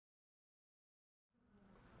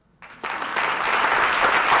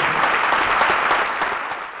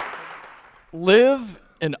Live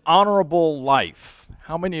an honorable life.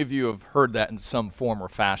 How many of you have heard that in some form or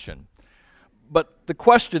fashion? But the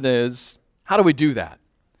question is, how do we do that?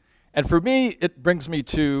 And for me, it brings me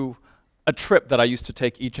to a trip that I used to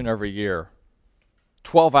take each and every year,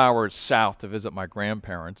 12 hours south to visit my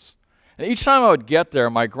grandparents. And each time I would get there,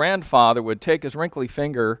 my grandfather would take his wrinkly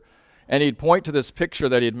finger and he'd point to this picture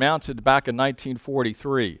that he had mounted back in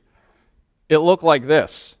 1943. It looked like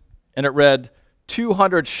this, and it read,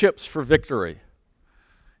 200 ships for victory.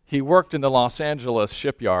 He worked in the Los Angeles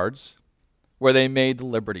shipyards where they made the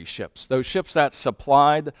Liberty ships, those ships that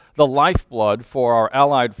supplied the lifeblood for our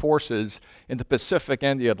allied forces in the Pacific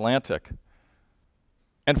and the Atlantic.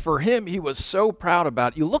 And for him, he was so proud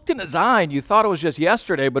about it. You looked in his eye and you thought it was just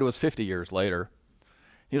yesterday, but it was 50 years later.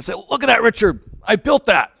 He'd say, look at that, Richard, I built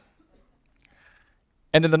that.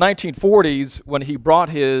 And in the 1940s, when he brought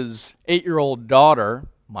his 8-year-old daughter,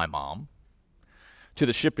 my mom, to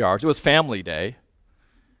the shipyards, it was family day,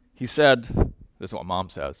 he said, this is what Mom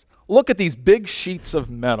says, look at these big sheets of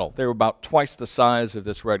metal. They were about twice the size of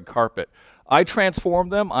this red carpet. I transform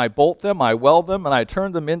them, I bolt them, I weld them, and I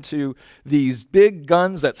turn them into these big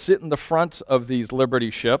guns that sit in the front of these Liberty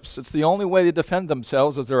ships. It's the only way they defend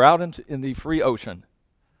themselves as they're out in the free ocean.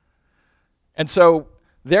 And so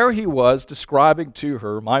there he was describing to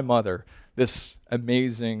her, my mother, this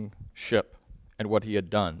amazing ship and what he had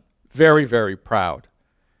done. Very, very proud.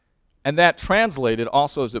 And that translated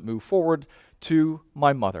also as it moved forward to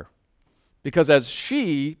my mother. Because as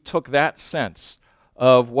she took that sense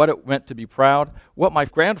of what it meant to be proud, what my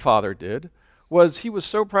grandfather did was he was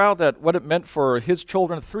so proud that what it meant for his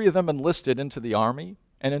children, 3 of them enlisted into the Army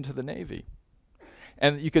and into the Navy.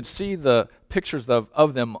 And you could see the pictures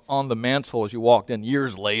of them on the mantle as you walked in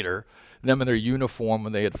years later, them in their uniform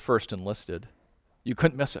when they had first enlisted. You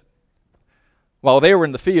couldn't miss it. While they were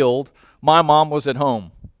in the field, my mom was at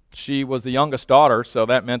home. She was the youngest daughter, so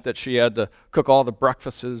that meant that she had to cook all the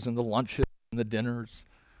breakfasts and the lunches and the dinners.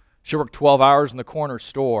 She worked 12 hours in the corner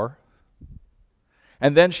store.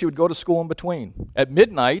 And then she would go to school in between. At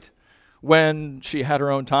midnight, when she had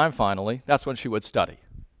her own time finally, that's when she would study.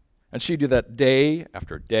 And she'd do that day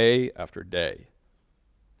after day after day.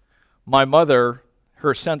 My mother,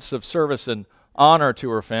 her sense of service and honor to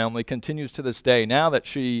her family continues to this day, now that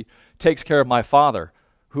she takes care of my father,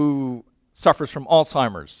 who suffers from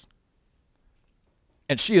Alzheimer's.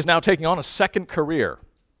 And she is now taking on a second career,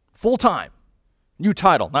 full-time, new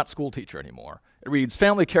title, not school teacher anymore. It reads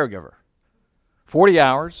family caregiver. 40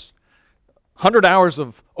 hours, 100 hours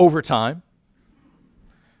of overtime.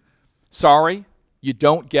 Sorry, you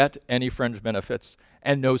don't get any fringe benefits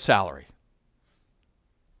and no salary.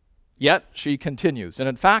 Yet she continues. And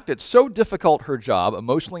in fact, it's so difficult, her job,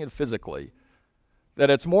 emotionally and physically, that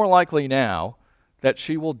it's more likely now that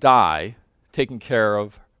she will die taking care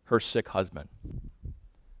of her sick husband.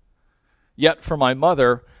 Yet for my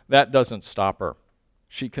mother, that doesn't stop her.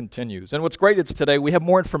 She continues. And what's great is today we have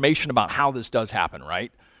more information about how this does happen,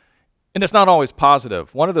 right? And it's not always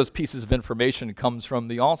positive. One of those pieces of information comes from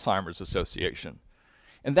the Alzheimer's Association.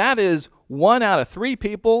 And that is 1 out of 3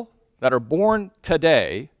 people that are born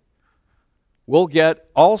today will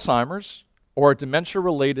get Alzheimer's or a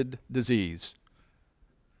dementia-related disease.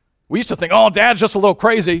 We used to think, oh, Dad's just a little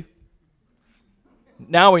crazy.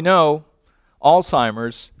 Now we know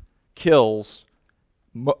Alzheimer's kills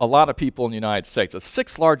a lot of people in the United States, the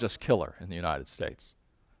 6th largest killer in the United States.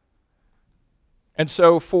 And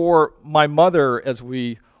so for my mother, as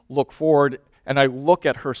we look forward and I look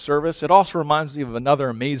at her service, it also reminds me of another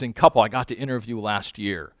amazing couple I got to interview last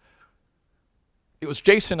year. It was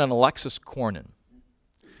Jason and Alexis Cornyn.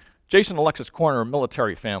 Jason and Alexis Cornyn are a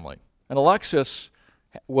military family. And Alexis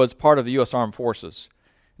was part of the U.S. Armed Forces.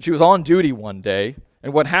 She was on duty one day,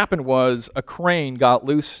 and what happened was a crane got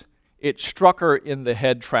loose. It struck her in the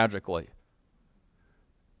head tragically.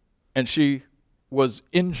 And she was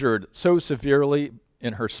injured so severely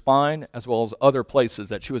in her spine as well as other places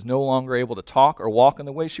that she was no longer able to talk or walk in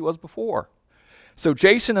the way she was before. So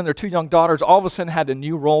Jason and their 2 young daughters all of a sudden had a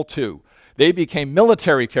new role too. They became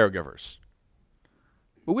military caregivers.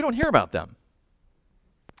 But we don't hear about them.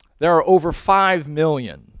 There are over 5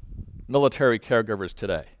 million military caregivers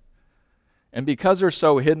today. And because they're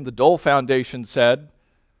so hidden, the Dole Foundation said,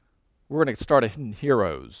 we're going to start a Hidden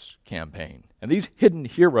Heroes campaign. And these hidden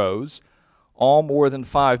heroes, all more than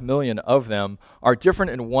 5 million of them, are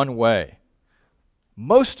different in one way.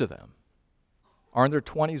 Most of them are in their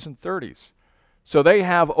 20s and 30s. So they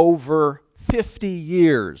have over 50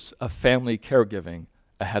 years of family caregiving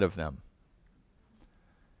ahead of them.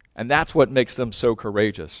 And that's what makes them so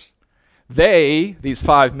courageous. They, these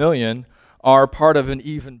 5 million, are part of an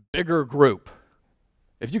even bigger group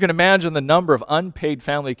If you can imagine the number of unpaid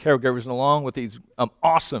family caregivers along with these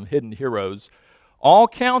awesome hidden heroes, all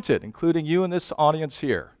counted, including you in this audience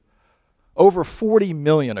here, over 40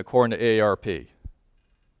 million according to AARP.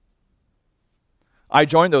 I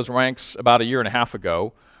joined those ranks about a year and a half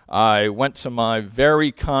ago. I went to my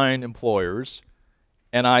very kind employers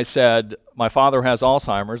and I said, my father has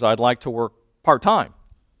Alzheimer's, I'd like to work part-time.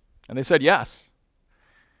 And they said yes.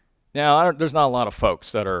 Now, there's not a lot of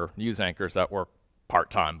folks that are news anchors that work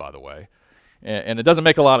part-time, by the way. And it doesn't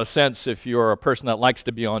make a lot of sense if you're a person that likes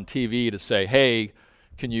to be on TV to say, hey,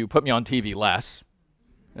 can you put me on TV less?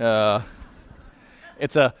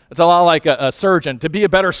 It's a lot like a surgeon. To be a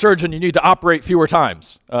better surgeon, you need to operate fewer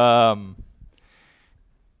times. And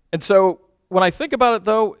so when I think about it,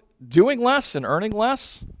 though, doing less and earning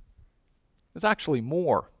less is actually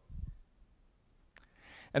more.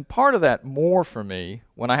 And part of that more for me,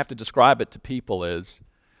 when I have to describe it to people, is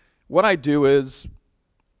what I do is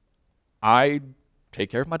I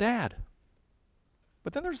take care of my dad.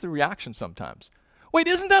 But then there's the reaction sometimes. Wait,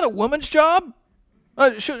 isn't that a woman's job?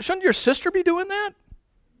 Shouldn't your sister be doing that?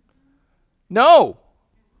 No.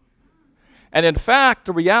 And in fact,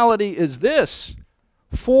 the reality is this.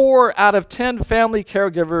 4 out of 10 family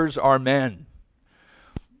caregivers are men.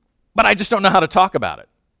 But I just don't know how to talk about it.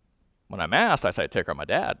 When I'm asked, I say, I take care of my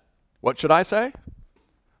dad. What should I say?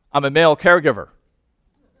 I'm a male caregiver.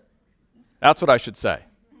 That's what I should say.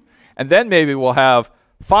 And then maybe we'll have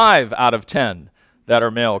 5 out of 10 that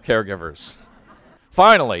are male caregivers.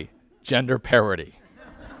 Finally, gender parity.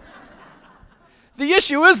 The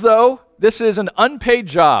issue is, though, this is an unpaid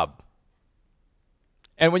job.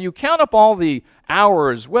 And when you count up all the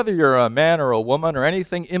hours, whether you're a man or a woman or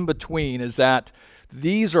anything in between, is that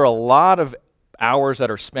these are a lot of hours that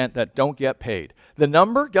are spent that don't get paid. The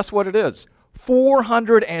number, guess what it is?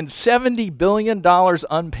 $470 billion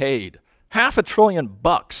unpaid. $500 billion.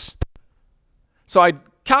 So I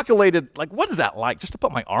calculated, like, what is that like? Just to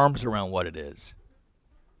put my arms around what it is.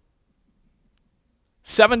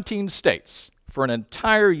 17 states for an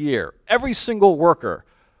entire year. Every single worker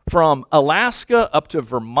from Alaska up to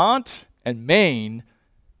Vermont and Maine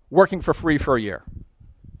working for free for a year.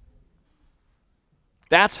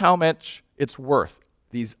 That's how much it's worth,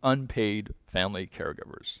 these unpaid family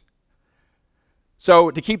caregivers.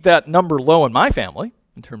 So to keep that number low in my family,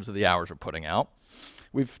 in terms of the hours we're putting out,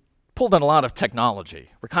 we've pulled in a lot of technology.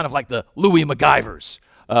 We're kind of like the Louis MacGyvers,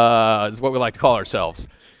 is what we like to call ourselves.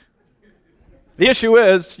 The issue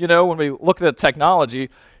is, you know, when we look at the technology,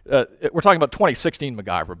 we're talking about 2016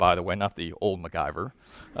 MacGyver, by the way, not the old MacGyver.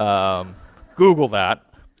 Google that.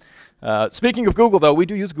 Speaking of Google, though, we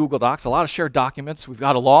do use Google Docs, a lot of shared documents. We've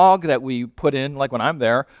got a log that we put in, like when I'm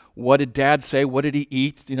there. What did Dad say? What did he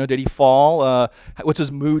eat? You know, did he fall? What's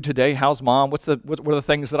his mood today? How's Mom? What are the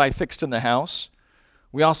things that I fixed in the house?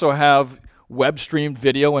 We also have web-streamed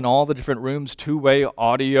video in all the different rooms, two-way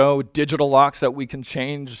audio, digital locks that we can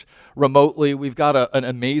change remotely. We've got an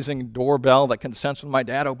amazing doorbell that can sense when my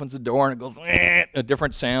dad opens the door and it goes a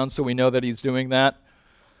different sound, so we know that he's doing that.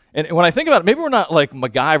 And when I think about it, maybe we're not like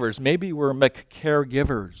MacGyvers, maybe we're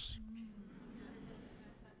caregivers.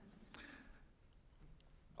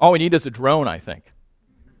 All we need is a drone, I think.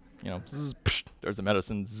 You know, zzz, psh, there's the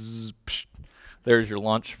medicine, zzz, psh, there's your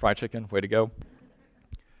lunch, fried chicken, way to go.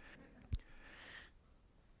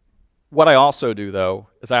 What I also do, though,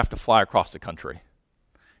 is I have to fly across the country.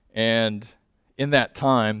 And in that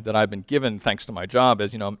time that I've been given, thanks to my job,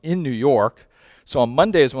 as you know, I'm in New York. So on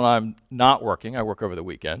Mondays when I'm not working, I work over the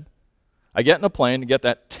weekend, I get in a plane to get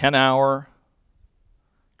that 10-hour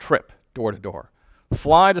trip door to door.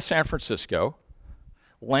 Fly to San Francisco,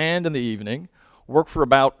 land in the evening, work for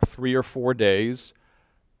about 3 or 4 days,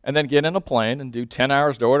 and then get in a plane and do 10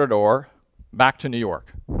 hours door to door back to New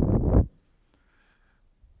York.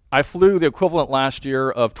 I flew the equivalent last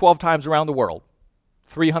year of 12 times around the world,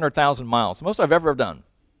 300,000 miles, the most I've ever done.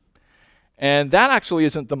 And that actually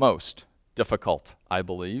isn't the most difficult, I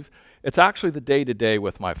believe. It's actually the day-to-day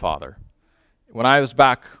with my father. When I was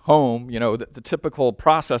back home, you know, the typical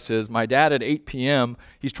process is my dad at 8 p.m.,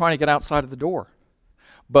 he's trying to get outside of the door.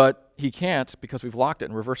 But he can't because we've locked it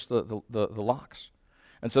and reversed the locks.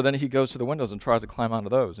 And so then he goes to the windows and tries to climb onto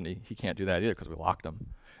those, and he can't do that either because we locked them.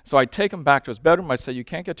 So I take him back to his bedroom. I say, you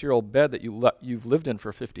can't get to your old bed that you've lived in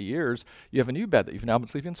for 50 years. You have a new bed that you've now been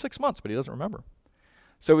sleeping in 6 months, but he doesn't remember.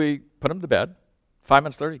 So we put him to bed. 5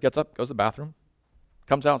 minutes later, he gets up, goes to the bathroom,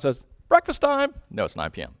 comes out and says, breakfast time. No, it's 9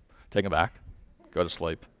 p.m. Take him back, go to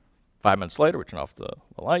sleep. 5 minutes later, we turn off the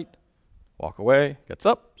light, walk away, gets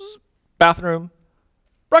up, bathroom,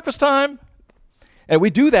 breakfast time. And we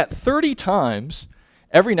do that 30 times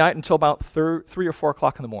every night until about 3 or 4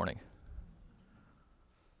 o'clock in the morning.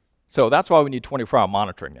 So that's why we need 24-hour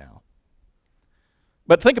monitoring now.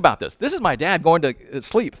 But think about this. This is my dad going to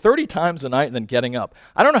sleep 30 times a night and then getting up.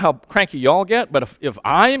 I don't know how cranky y'all get, but if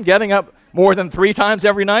I am getting up more than 3 times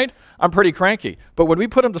every night, I'm pretty cranky. But when we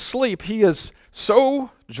put him to sleep, he is so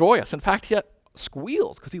joyous. In fact, he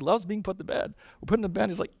squeals because he loves being put to bed. We put him to bed,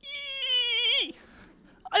 he's like, "Ee,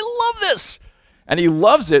 I love this." And he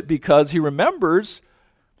loves it because he remembers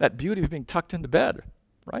that beauty of being tucked into bed,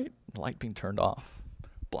 right? Light being turned off,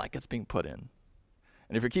 blankets being put in.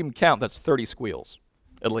 And if you're keeping count, that's 30 squeals,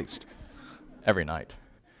 at least, every night.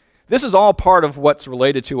 This is all part of what's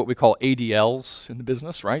related to what we call ADLs in the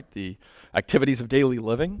business, right? The activities of daily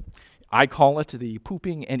living. I call it the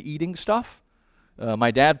pooping and eating stuff.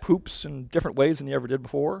 My dad poops in different ways than he ever did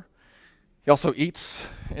before. He also eats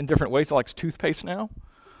in different ways. He likes toothpaste now,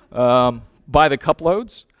 by the cup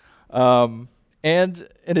loads. And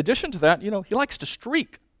in addition to that, he likes to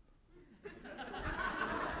streak.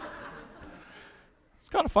 It's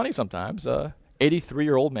kind of funny sometimes.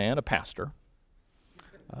 83-year-old man, a pastor.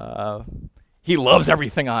 He loves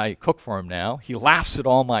everything I cook for him now. He laughs at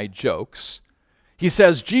all my jokes. He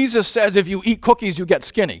says, Jesus says if you eat cookies, you get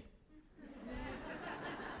skinny.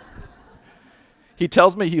 He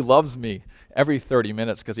tells me he loves me every 30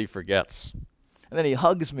 minutes because he forgets. And then he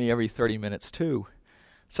hugs me every 30 minutes too,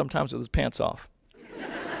 sometimes with his pants off.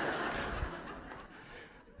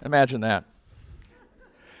 Imagine that.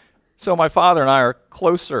 So my father and I are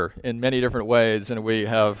closer in many different ways than we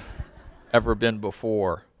have ever been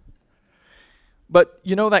before. But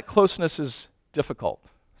that closeness is difficult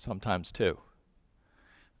sometimes too.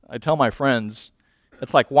 I tell my friends,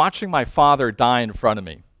 it's like watching my father die in front of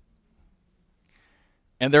me.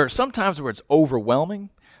 And there are some times where it's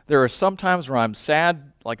overwhelming. There are some times where I'm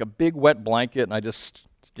sad, like a big wet blanket, and it's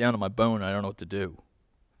down to my bone, and I don't know what to do.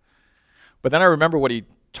 But then I remember what he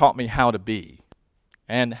taught me how to be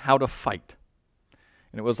and how to fight.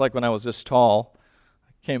 And it was like when I was this tall,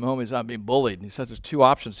 I came home, he said, "I'm being bullied." And he says, "There's 2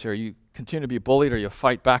 options here. You continue to be bullied or you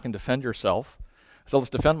fight back and defend yourself." So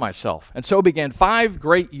let's defend myself. And so began 5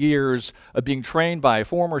 great years of being trained by a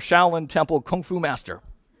former Shaolin Temple Kung Fu master.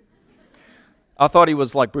 I thought he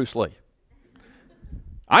was like Bruce Lee.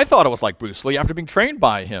 I thought it was like Bruce Lee after being trained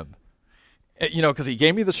by him. Because he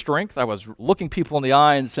gave me the strength. I was looking people in the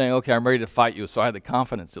eye and saying, okay, I'm ready to fight you. So I had the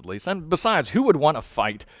confidence at least. And besides, who would want to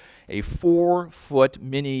fight a 4-foot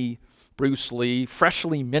mini Bruce Lee,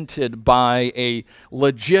 freshly minted by a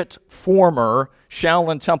legit former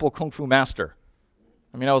Shaolin Temple Kung Fu master?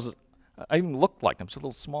 I even looked like him, just a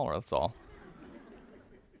little smaller, that's all.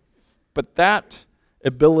 But that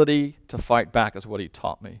ability to fight back is what he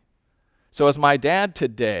taught me. So as my dad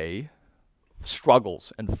today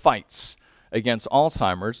struggles and fights against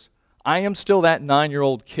Alzheimer's, I am still that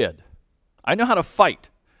 9-year-old kid. I know how to fight.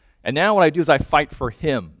 And now what I do is I fight for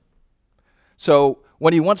him. So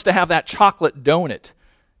when he wants to have that chocolate donut,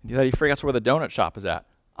 that he forgets where the donut shop is at,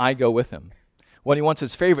 I go with him. When he wants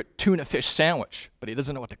his favorite tuna fish sandwich, but he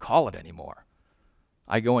doesn't know what to call it anymore,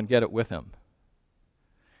 I go and get it with him.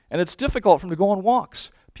 And it's difficult for him to go on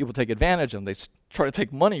walks. People take advantage of him. They try to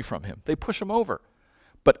take money from him. They push him over.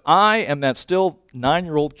 But I am that still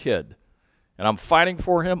 9-year-old kid, and I'm fighting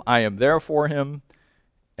for him. I am there for him,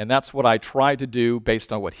 and that's what I try to do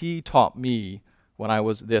based on what he taught me when I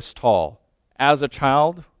was this tall. As a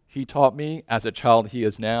child, he taught me. As a child, he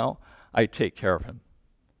is now. I take care of him.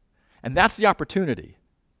 And that's the opportunity.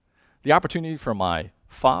 The opportunity for my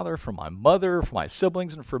father, for my mother, for my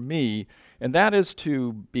siblings, and for me, and that is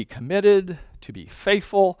to be committed, to be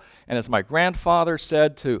faithful, and as my grandfather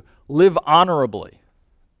said, to live honorably,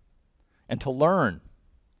 and to learn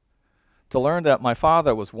that my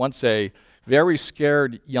father was once a very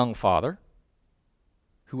scared young father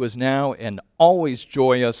who is now an always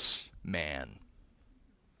joyous man,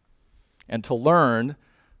 and to learn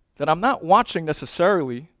that I'm not watching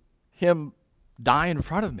necessarily him die in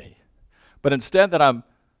front of me, but instead that I'm,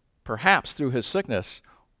 perhaps through his sickness,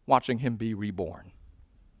 watching him be reborn.